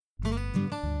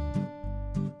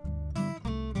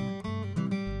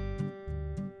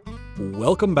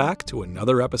Welcome back to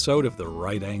another episode of The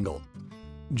Right Angle.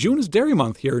 June is Dairy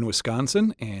Month here in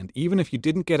Wisconsin, and even if you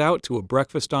didn't get out to a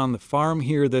breakfast on the farm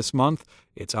here this month,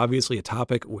 it's obviously a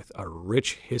topic with a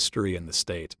rich history in the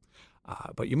state.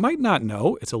 But you might not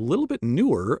know, it's a little bit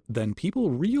newer than people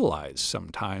realize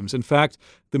sometimes. In fact,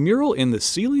 the mural in the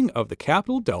ceiling of the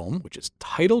Capitol Dome, which is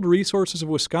titled Resources of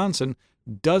Wisconsin,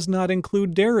 does not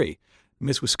include dairy.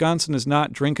 Miss Wisconsin is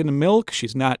not drinking milk,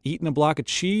 she's not eating a block of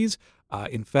cheese.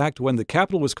 In fact, when the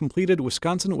Capitol was completed,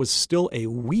 Wisconsin was still a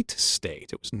wheat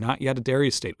state. It was not yet a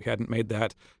dairy state. We hadn't made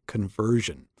that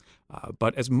conversion.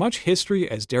 But as much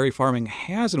history as dairy farming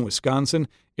has in Wisconsin,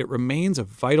 it remains a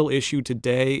vital issue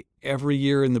today. Every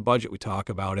year in the budget we talk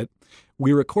about it.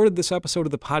 We recorded this episode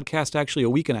of the podcast actually a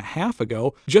week and a half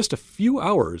ago, just a few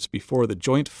hours before the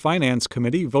Joint Finance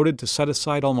Committee voted to set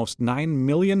aside almost $9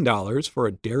 million for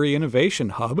a dairy innovation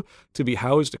hub to be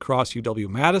housed across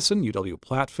UW-Madison,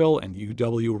 UW-Platteville, and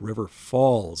UW-River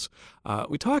Falls.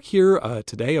 We talk here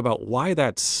today about why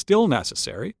that's still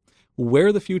necessary,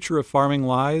 where the future of farming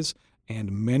lies,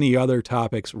 and many other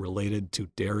topics related to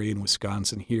dairy in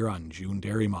Wisconsin here on June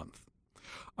Dairy Month.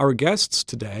 Our guests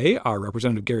today are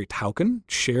Representative Gary Tauchen,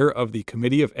 Chair of the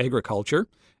Committee of Agriculture,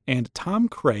 and Tom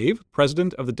Crave,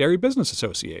 President of the Dairy Business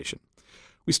Association.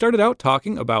 We started out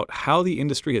talking about how the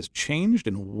industry has changed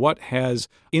and what has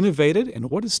innovated and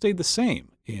what has stayed the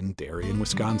same in dairy in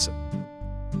Wisconsin.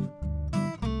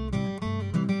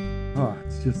 Oh,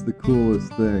 it's just the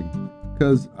coolest thing.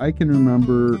 Because I can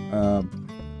remember,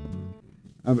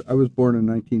 I was born in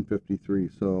 1953,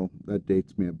 so that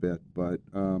dates me a bit. But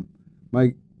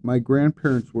my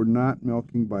grandparents were not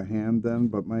milking by hand then,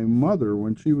 but my mother,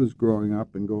 when she was growing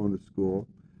up and going to school,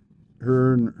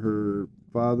 her and her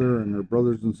father and her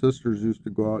brothers and sisters used to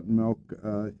go out and milk.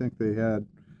 I think they had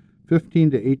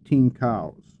 15 to 18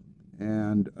 cows,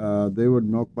 and they would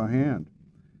milk by hand.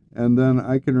 And then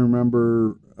I can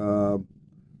remember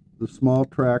the small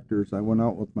tractors. I went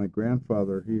out with my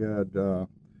grandfather. He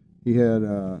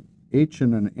had H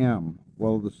and an M.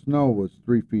 Well, the snow was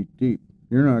 3 feet deep.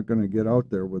 You're not going to get out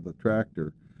there with a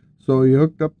tractor. So he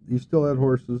hooked up. He still had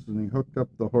horses, and he hooked up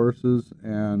the horses,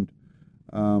 and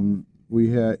we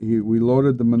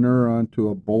loaded the manure onto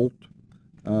a bolt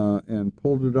and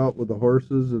pulled it out with the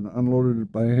horses and unloaded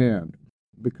it by hand.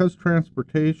 Because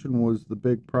transportation was the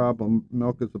big problem,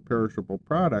 milk is a perishable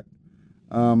product.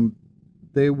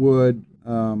 They would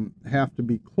have to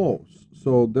be close.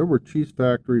 So there were cheese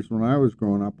factories when I was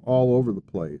growing up all over the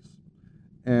place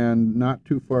and not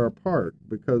too far apart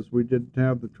because we didn't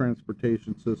have the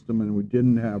transportation system and we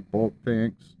didn't have bulk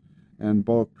tanks and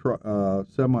bulk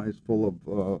semis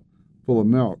full of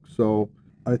milk. So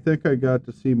I think I got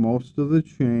to see most of the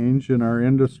change in our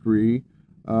industry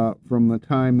from the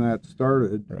time that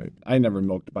started. Right. I never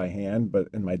milked by hand,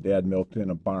 and my dad milked in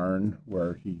a barn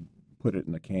where he put it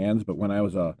in the cans. But when I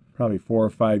was probably 4 or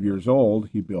 5 years old,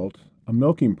 he built a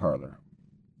milking parlor,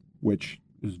 which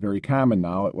is very common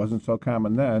now. It wasn't so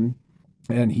common then.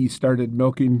 And he started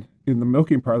milking in the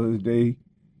milking parlor the day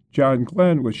John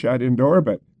Glenn was shot into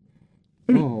orbit.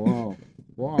 Oh,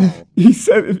 wow. He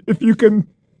said, if you can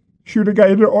shoot a guy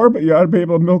into orbit, you ought to be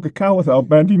able to milk a cow without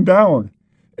bending down.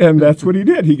 And that's what he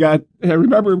did. I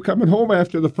remember him coming home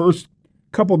after the first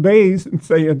couple days and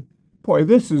saying, boy,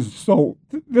 this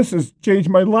has changed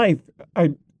my life.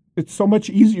 It's so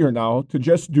much easier now to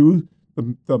just do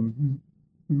the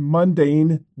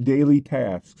mundane daily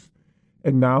tasks.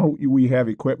 And now we have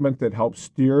equipment that helps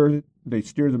steer. They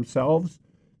steer themselves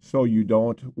so you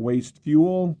don't waste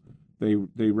fuel. They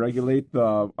regulate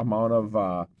the amount of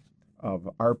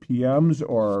RPMs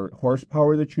or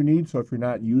horsepower that you need. So if you're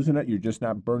not using it, you're just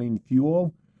not burning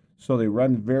fuel. So they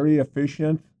run very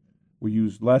efficient. We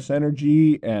use less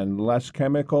energy and less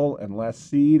chemical and less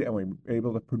seed, and we're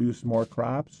able to produce more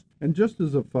crops. And just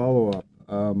as a follow-up,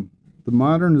 the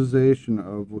modernization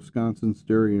of Wisconsin's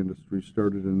dairy industry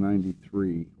started in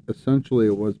 '93. Essentially,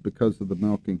 it was because of the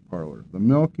milking parlor. The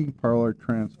milking parlor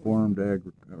transformed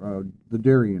the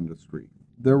dairy industry.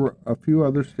 There were a few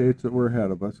other states that were ahead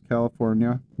of us,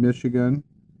 California, Michigan,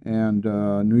 and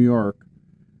New York.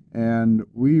 And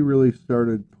we really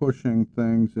started pushing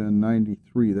things in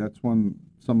 '93. That's when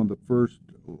some of the first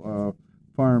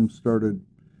farms started.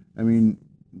 I mean,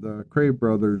 the Crave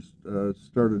brothers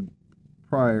started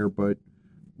prior, but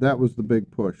that was the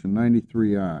big push in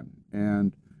 '93 on.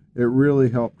 And it really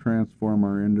helped transform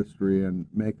our industry and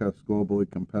make us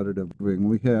globally competitive.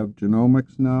 We have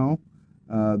genomics now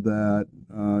that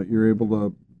you're able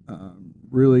to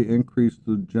really increase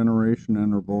the generation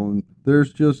interval. And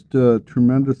there's just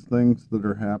tremendous things that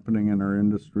are happening in our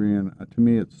industry, and to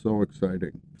me it's so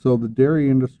exciting. So the dairy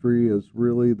industry is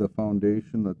really the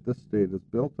foundation that this state is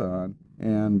built on,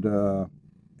 and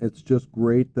it's just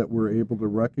great that we're able to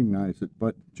recognize it.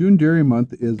 But June Dairy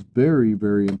Month is very,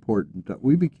 very important.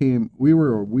 We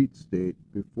were a wheat state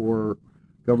before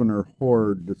Governor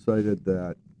Hord decided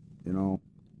that,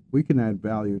 we can add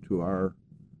value to our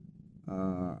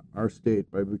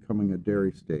state by becoming a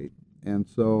dairy state. And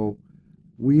so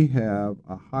we have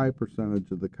a high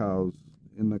percentage of the cows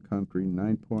in the country,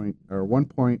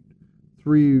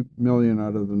 1.3 million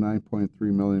out of the 9.3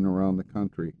 million around the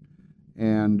country.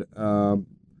 And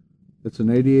it's an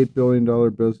 $88 billion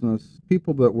business.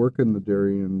 People that work in the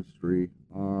dairy industry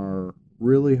are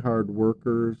really hard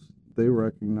workers. They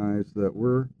recognize that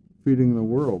we're feeding the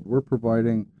world. We're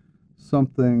providing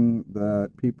something that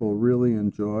people really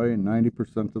enjoy, and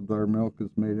 90% of their milk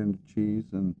is made into cheese.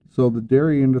 And so the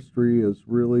dairy industry is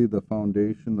really the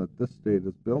foundation that this state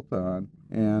is built on,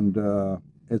 and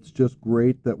it's just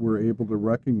great that we're able to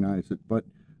recognize it. But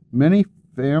many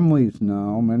families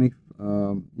now, many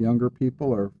younger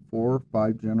people are 4 or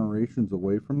 5 generations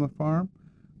away from the farm,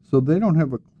 so they don't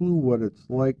have a clue what it's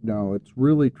like now. It's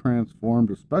really transformed,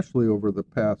 especially over the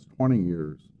past 20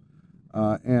 years.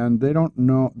 And they don't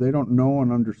know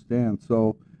and understand.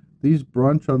 So these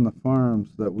brunch on the farms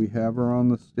that we have around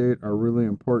the state are really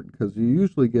important, because you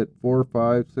usually get 4,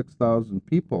 5, 6,000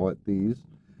 people at these,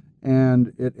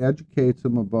 and it educates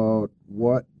them about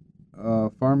what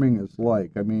farming is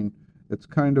like. I mean, it's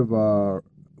kind of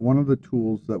one of the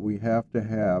tools that we have to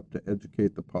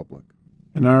educate the public.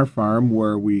 And our farm,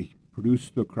 where we produce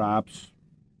the crops,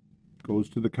 goes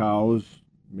to the cows,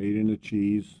 made into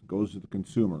cheese, goes to the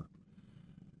consumer.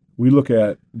 We look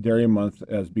at Dairy Month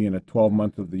as being a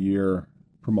 12-month of the year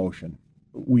promotion.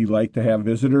 We like to have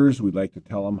visitors. We like to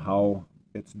tell them how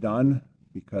it's done,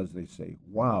 because they say,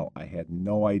 wow, I had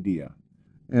no idea.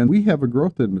 And we have a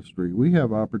growth industry. We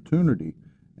have opportunity.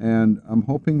 And I'm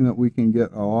hoping that we can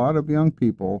get a lot of young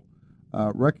people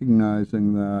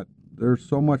recognizing that there's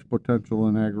so much potential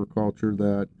in agriculture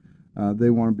that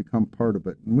they want to become part of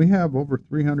it. And we have over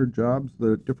 300 jobs,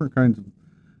 different kinds of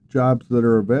jobs that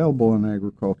are available in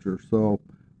agriculture. So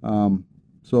to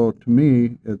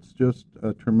me, it's just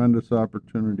a tremendous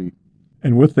opportunity.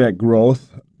 And with that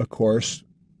growth, of course,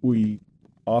 we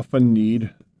often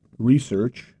need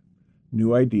research,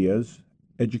 new ideas,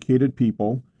 educated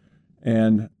people,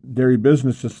 and Dairy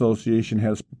Business Association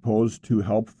has proposed to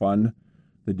help fund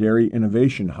the Dairy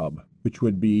Innovation Hub, which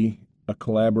would be a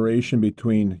collaboration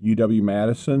between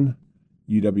UW-Madison,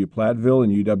 UW-Platteville,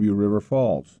 and UW-River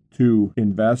Falls to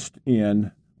invest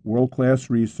in world-class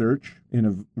research in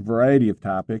a variety of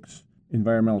topics,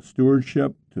 environmental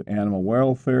stewardship to animal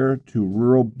welfare to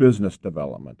rural business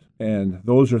development. And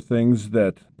those are things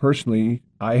that personally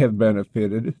I have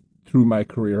benefited through my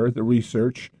career, the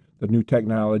research, the new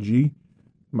technology.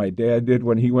 My dad did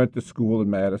when he went to school in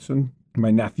Madison.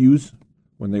 My nephews,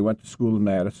 when they went to school in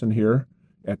Madison here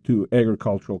to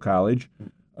agricultural college.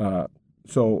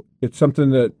 So it's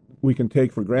something that we can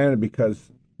take for granted,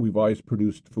 because we've always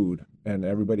produced food and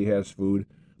everybody has food,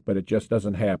 but it just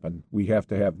doesn't happen. We have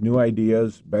to have new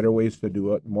ideas, better ways to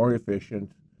do it, more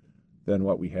efficient than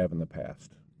what we have in the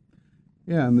past.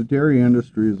 Yeah, and the dairy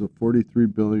industry is a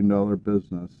 $43 billion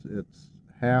business. It's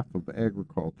half of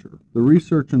agriculture. The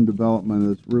research and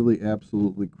development is really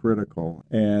absolutely critical.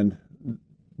 And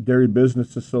Dairy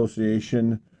Business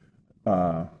Association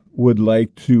would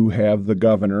like to have the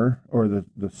governor or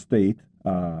the state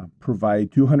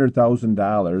provide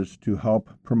 $200,000 to help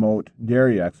promote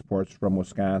dairy exports from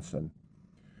Wisconsin.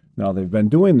 Now, they've been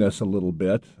doing this a little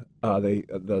bit.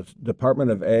 The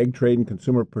Department of Ag, Trade, and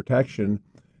Consumer Protection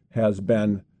has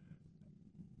been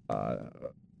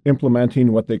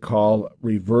implementing what they call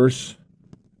reverse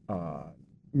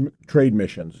trade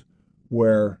missions,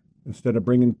 where instead of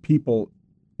bringing people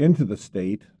into the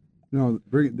state, they want to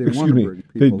bring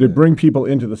people they bring people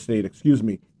into the state,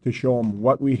 to show them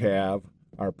what we have,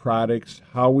 our products,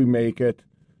 how we make it,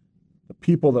 the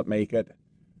people that make it,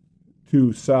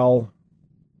 to sell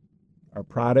our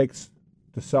products,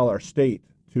 to sell our state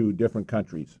to different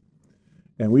countries.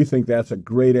 And we think that's a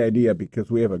great idea,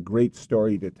 because we have a great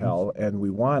story to tell, and we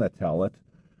want to tell it.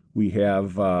 We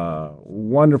have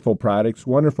wonderful products,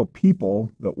 wonderful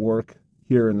people that work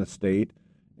here in the state,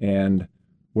 and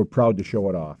we're proud to show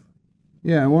it off.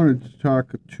 Yeah, I wanted to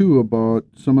talk, too, about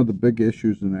some of the big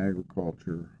issues in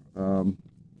agriculture.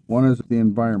 One is the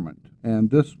environment.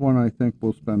 And this one I think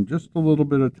we'll spend just a little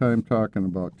bit of time talking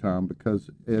about, Tom, because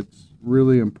it's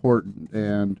really important.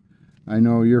 And I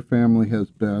know your family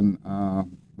has been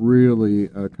really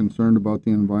concerned about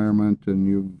the environment, and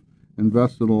you've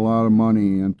invested a lot of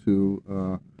money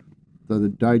into the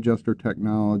digester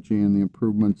technology and the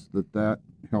improvements that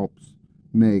helps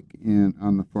make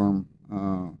on the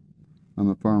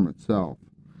farm itself.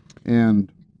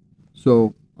 And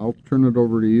so I'll turn it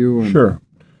over to you. And Sure.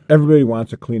 Everybody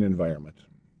wants a clean environment.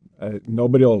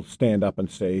 Nobody will stand up and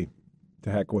say,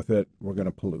 to heck with it, we're going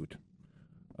to pollute.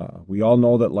 We all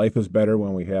know that life is better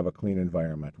when we have a clean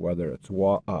environment, whether it's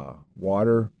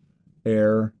water,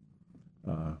 air,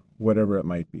 whatever it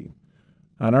might be.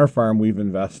 On our farm, we've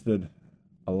invested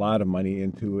a lot of money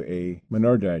into a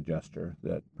manure digester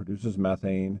that produces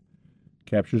methane,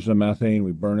 captures the methane,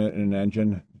 we burn it in an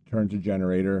engine, turns a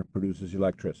generator, produces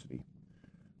electricity.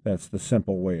 That's the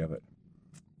simple way of it.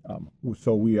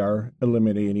 So we are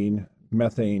eliminating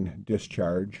methane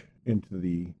discharge into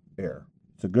the air.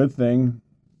 It's a good thing,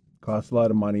 costs a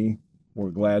lot of money,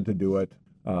 we're glad to do it.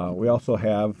 We also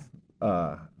have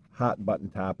a hot button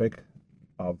topic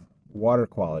of water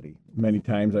quality. Many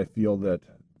times I feel that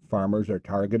farmers are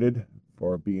targeted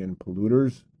for being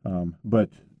polluters, but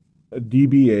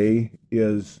DBA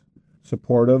is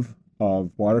supportive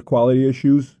of water quality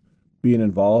issues, being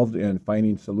involved in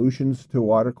finding solutions to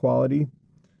water quality.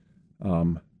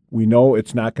 We know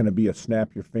it's not going to be a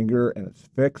snap your finger and it's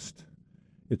fixed.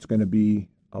 It's going to be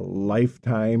a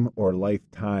lifetime or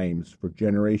lifetimes for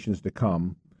generations to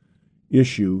come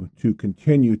issue to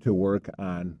continue to work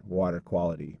on water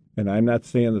quality. And I'm not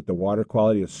saying that the water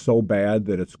quality is so bad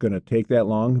that it's going to take that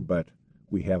long, but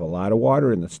we have a lot of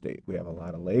water in the state. We have a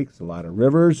lot of lakes, a lot of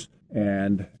rivers,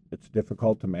 and it's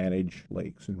difficult to manage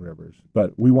lakes and rivers.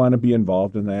 But we want to be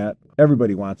involved in that.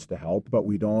 Everybody wants to help, but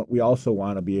we don't. We also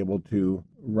want to be able to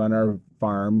run our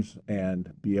farms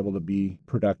and be able to be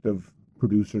productive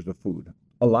producers of food.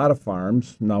 A lot of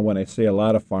farms, now when I say a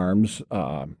lot of farms,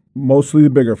 mostly the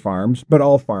bigger farms, but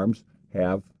all farms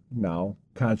have now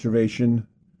nutrient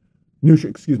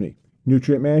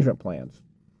management plans,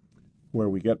 where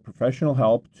we get professional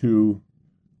help to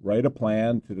write a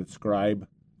plan to describe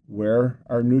where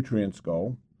our nutrients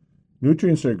go.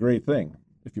 Nutrients are a great thing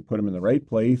if you put them in the right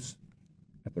place,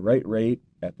 at the right rate,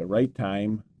 at the right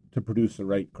time to produce the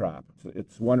right crop. So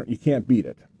you can't beat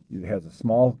it. It has a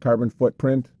small carbon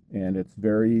footprint, and it's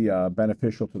very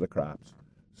beneficial to the crops.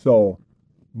 So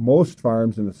most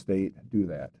farms in the state do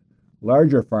that.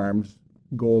 Larger farms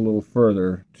go a little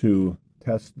further to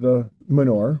test the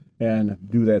manure and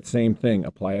do that same thing,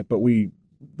 apply it. But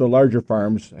the larger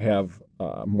farms have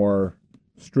more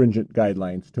stringent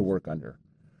guidelines to work under.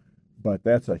 But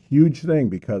that's a huge thing,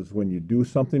 because when you do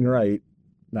something right,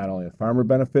 not only the farmer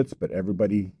benefits, but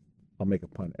everybody, I'll make a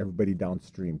pun, everybody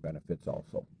downstream benefits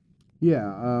also.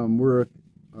 Yeah,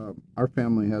 our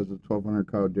family has a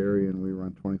 1,200 cow dairy, and we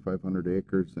run 2,500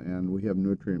 acres, and we have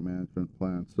nutrient management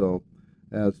plans. So,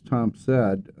 as Tom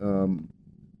said,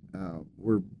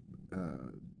 we're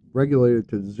regulated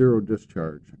to zero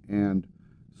discharge, and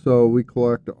so we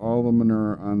collect all the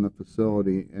manure on the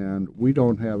facility, and we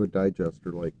don't have a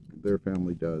digester like their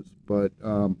family does. But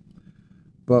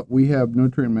we have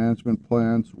nutrient management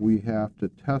plans. We have to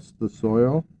test the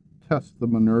soil, test the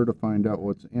manure to find out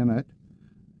what's in it,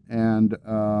 and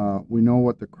we know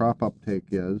what the crop uptake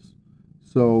is.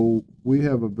 So we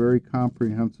have a very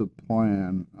comprehensive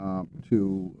plan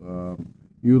to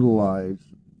utilize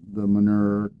the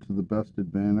manure to the best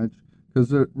advantage,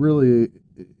 because it really,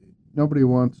 nobody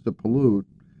wants to pollute,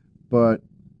 but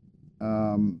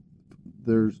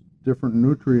there's different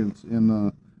nutrients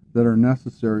that are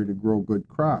necessary to grow good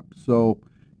crops. So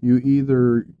you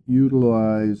either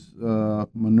utilize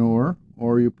manure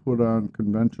or you put on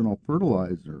conventional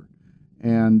fertilizer,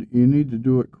 and you need to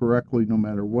do it correctly no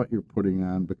matter what you're putting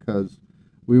on, because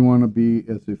we want to be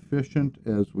as efficient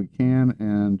as we can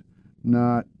and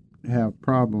not have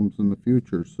problems in the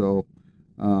future. So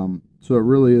so it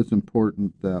really is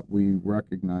important that we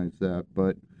recognize that.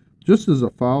 But just as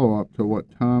a follow-up to what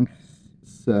Tom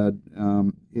said,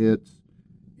 it's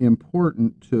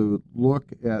important to look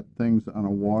at things on a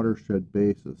watershed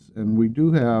basis. And we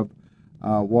do have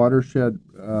watershed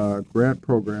grant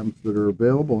programs that are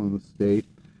available in the state.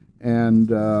 And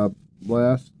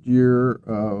last year,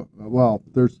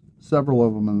 there's several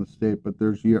of them in the state, but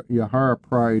there's Yahara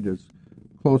Pride is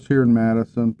close here in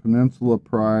Madison. Peninsula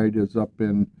Pride is up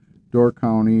in Door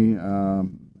County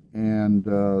and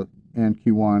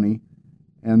Kewanee.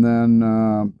 And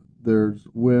then there's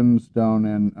Winds down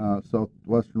in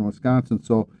southwestern Wisconsin.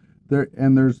 So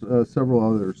there's several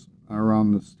others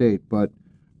around the state. But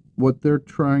what they're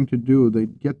trying to do, they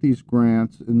get these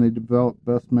grants and they develop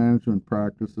best management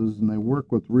practices, and they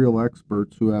work with real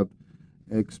experts who have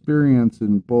experience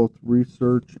in both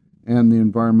research and the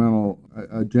environmental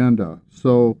agenda.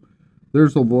 So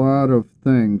there's a lot of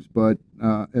things, but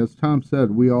as Tom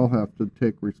said, we all have to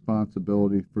take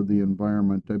responsibility for the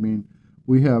environment. I mean,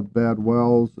 we have bad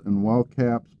wells and well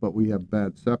caps, but we have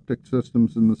bad septic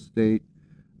systems in the state.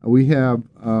 We have,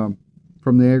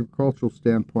 from the agricultural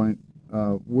standpoint,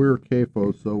 we're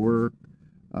CAFO, so we're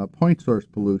point source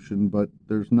pollution, but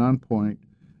there's non-point.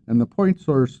 And the point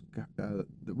source,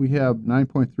 we have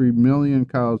 9.3 million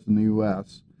cows in the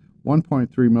U.S.,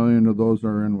 1.3 million of those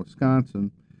are in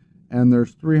Wisconsin, and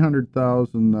there's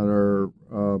 300,000 that are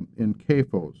in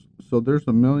CAFOs. So there's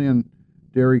 1 million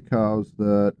dairy cows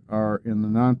that are in the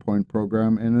non-point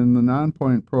program, and in the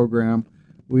non-point program,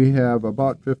 we have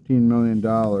about $15 million,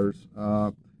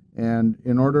 and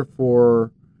in order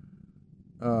for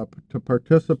to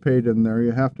participate in there,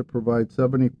 you have to provide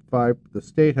the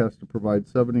state has to provide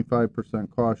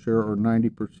 75% cost share or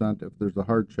 90% if there's a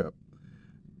hardship.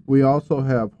 We also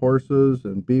have horses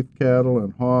and beef cattle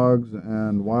and hogs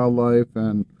and wildlife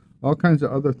and all kinds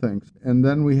of other things. And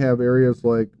then we have areas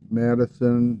like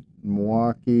Madison,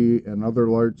 Milwaukee, and other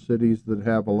large cities that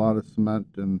have a lot of cement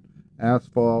and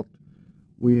asphalt.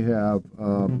 We have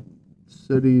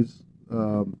cities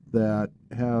that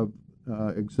have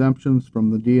exemptions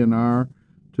from the DNR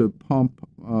to pump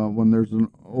when there's an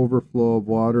overflow of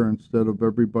water instead of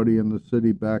everybody in the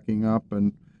city backing up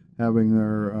and having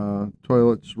their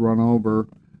toilets run over.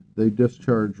 They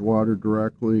discharge water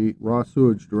directly, raw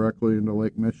sewage directly into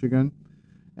Lake Michigan.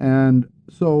 And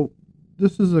so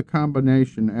this is a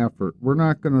combination effort. We're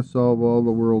not going to solve all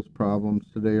the world's problems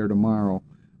today or tomorrow,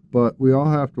 but we all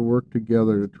have to work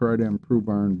together to try to improve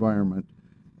our environment.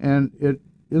 And it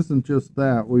isn't just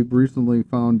that. We've recently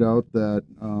found out that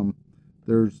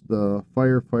there's the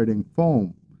firefighting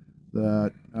foam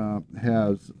that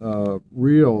has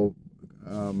real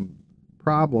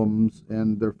problems,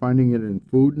 and they're finding it in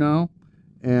food now.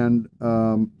 And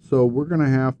so we're going to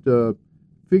have to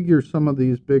figure some of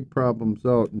these big problems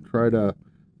out and try to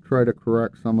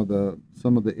correct some of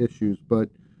the issues. But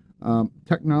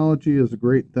technology is a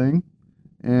great thing.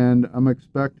 And I'm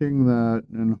expecting that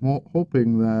and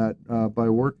hoping that by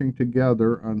working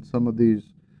together on some of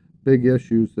these big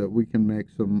issues that we can make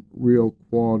some real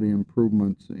quality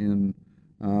improvements in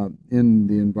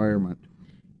the environment.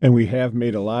 And we have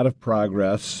made a lot of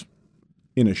progress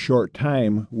in a short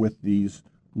time with these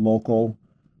local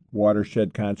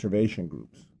watershed conservation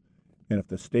groups. And if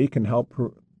the state can help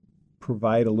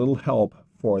provide a little help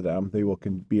for them, they will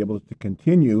be able to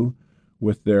continue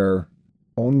with their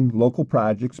own local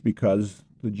projects, because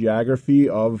the geography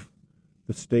of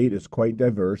the state is quite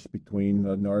diverse between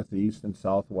the Northeast and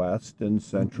Southwest and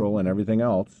Central and everything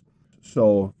else.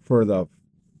 So for the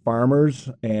farmers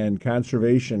and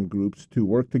conservation groups to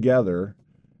work together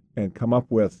and come up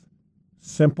with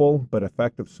simple but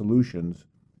effective solutions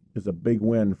is a big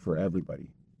win for everybody.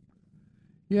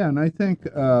 Yeah, and I think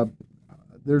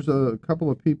there's a couple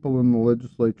of people in the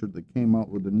legislature that came out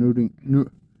with a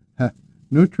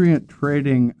nutrient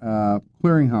trading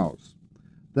clearinghouse.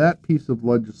 That piece of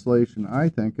legislation, I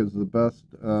think, is the best,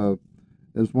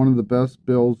 is one of the best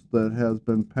bills that has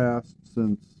been passed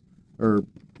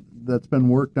that's been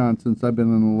worked on since I've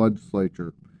been in the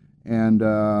legislature. And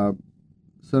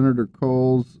Senator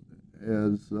Coles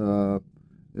is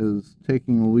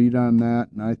taking the lead on that,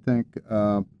 and I think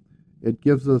it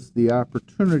gives us the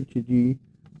opportunity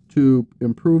to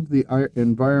improve the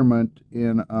environment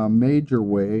in a major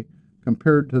way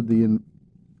compared to the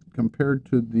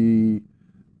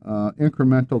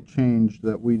incremental change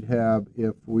that we'd have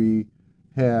if we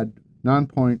had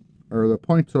non-point or the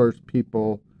point source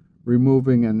people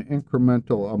removing an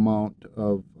incremental amount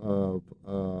of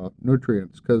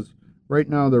nutrients. Because right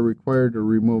now they're required to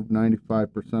remove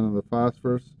 95% of the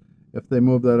phosphorus. If they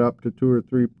move that up to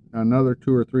another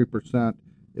 2 or 3%,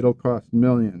 it'll cost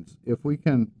millions. If we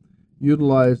can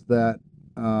utilize that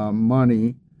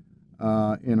money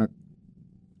in a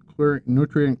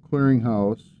nutrient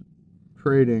clearinghouse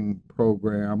trading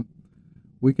program,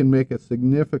 we can make a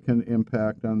significant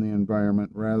impact on the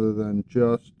environment rather than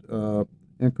just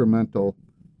incremental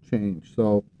change.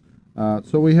 So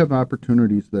we have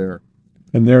opportunities there.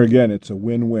 And there again, it's a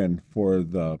win-win for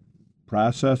the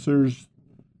processors,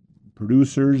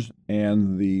 producers,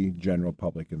 and the general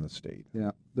public in the state.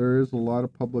 Yeah, there is a lot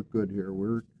of public good here.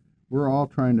 We're all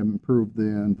trying to improve the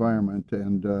environment,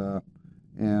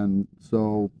 and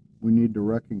so we need to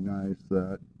recognize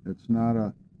that it's not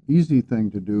a easy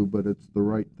thing to do, but it's the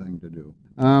right thing to do.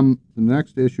 The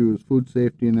next issue is food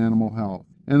safety and animal health.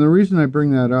 And the reason I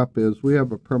bring that up is we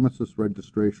have a premises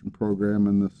registration program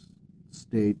in this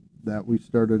state that we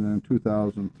started in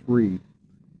 2003.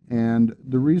 And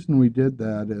the reason we did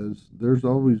that is there's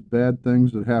always bad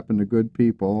things that happen to good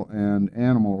people and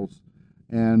animals,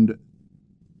 and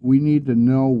we need to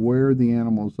know where the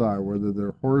animals are, whether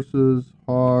they're horses,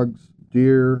 hogs,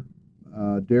 deer,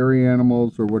 dairy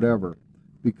animals, or whatever,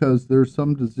 because there's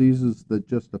some diseases that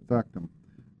just affect them.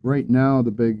 Right now,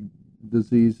 the big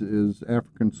disease is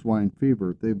African swine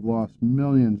fever. They've lost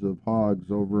millions of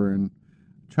hogs over in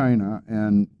China,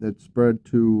 and it's spread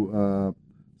to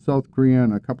South Korea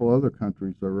and a couple other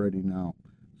countries already now.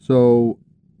 So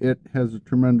it has a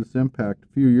tremendous impact. A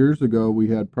few years ago, we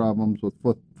had problems with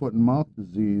foot and mouth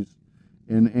disease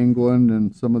in England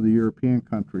and some of the European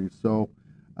countries. So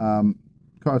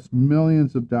cost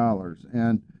millions of dollars.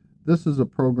 And this is a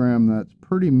program that's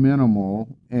pretty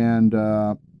minimal, and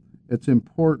it's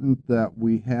important that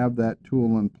we have that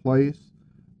tool in place.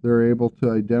 They're able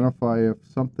to identify if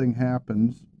something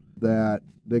happens, that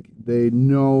they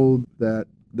know that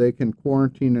they can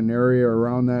quarantine an area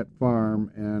around that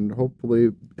farm and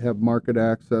hopefully have market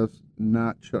access,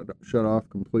 not shut off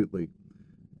completely.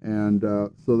 And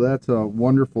so that's a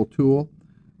wonderful tool.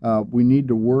 We need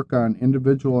to work on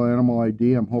individual animal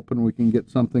ID. I'm hoping we can get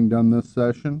something done this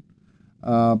session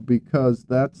because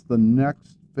that's the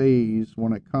next phase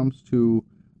when it comes to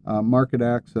market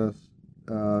access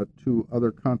to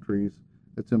other countries.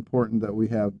 It's important that we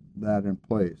have that in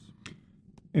place.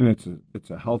 And it's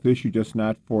a health issue, just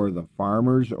not for the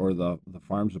farmers or the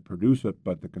farms that produce it,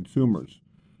 but the consumers.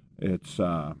 It's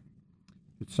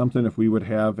something, if we would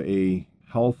have a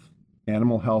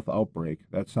animal health outbreak,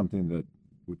 that's something that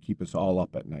would keep us all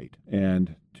up at night.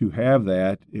 And to have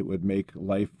that, it would make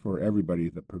life for everybody,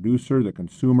 the producer, the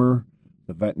consumer,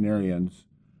 the veterinarians,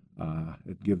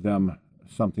 it'd give them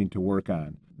something to work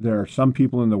on. There are some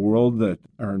people in the world that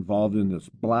are involved in this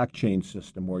blockchain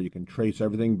system where you can trace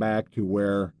everything back to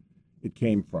where it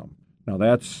came from. Now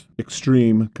that's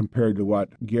extreme compared to what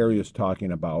Gary is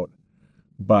talking about,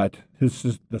 but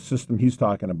the system he's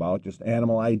talking about, just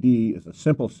animal ID, is a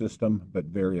simple system but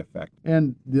very effective.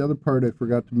 And the other part I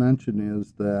forgot to mention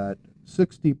is that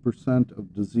 60%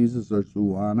 of diseases are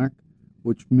zoonotic,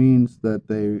 which means that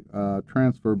they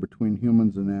transfer between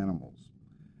humans and animals.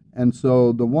 And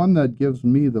so the one that gives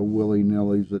me the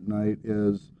willy-nillys at night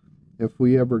is if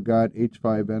we ever got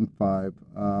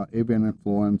H5N5, avian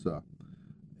influenza.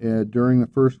 During the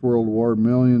First World War,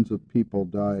 millions of people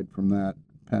died from that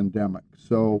pandemic.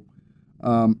 So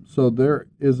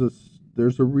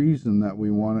there's a reason that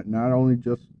we want it, not only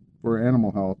just for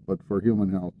animal health, but for human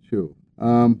health too.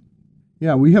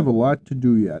 Yeah, we have a lot to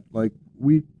do yet.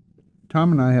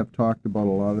 Tom and I have talked about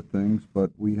a lot of things,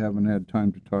 but we haven't had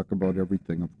time to talk about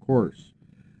everything, of course.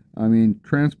 I mean,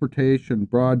 transportation,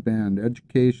 broadband,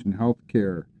 education,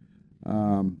 healthcare,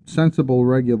 sensible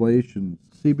regulations,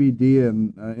 CBD,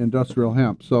 and industrial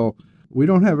hemp. So we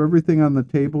don't have everything on the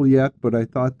table yet, but I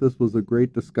thought this was a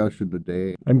great discussion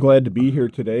today. I'm glad to be here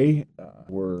today.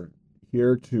 We're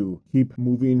here to keep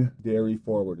moving dairy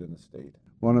forward in the state.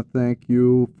 I want to thank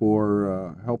you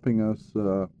for helping us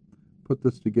put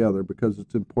this together because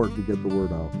it's important to get the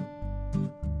word out.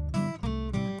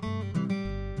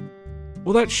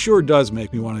 Well, that sure does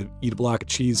make me want to eat a block of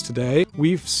cheese today.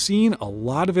 We've seen a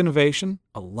lot of innovation,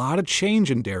 a lot of change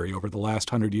in dairy over the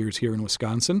last 100 years here in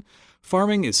Wisconsin.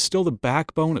 Farming is still the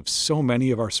backbone of so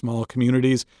many of our small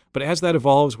communities, but as that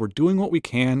evolves, we're doing what we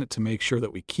can to make sure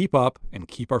that we keep up and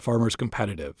keep our farmers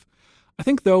competitive. I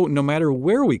think, though, no matter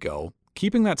where we go,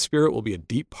 keeping that spirit will be a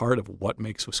deep part of what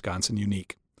makes Wisconsin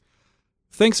unique.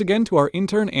 Thanks again to our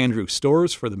intern, Andrew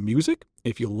Storrs, for the music.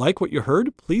 If you like what you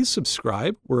heard, please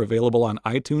subscribe. We're available on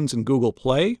iTunes and Google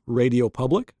Play, Radio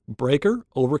Public, Breaker,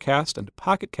 Overcast, and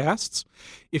Pocket Casts.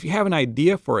 If you have an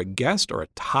idea for a guest or a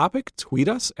topic, tweet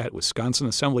us at Wisconsin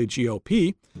Assembly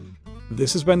GOP.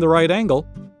 This has been The Right Angle.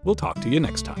 We'll talk to you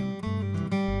next time.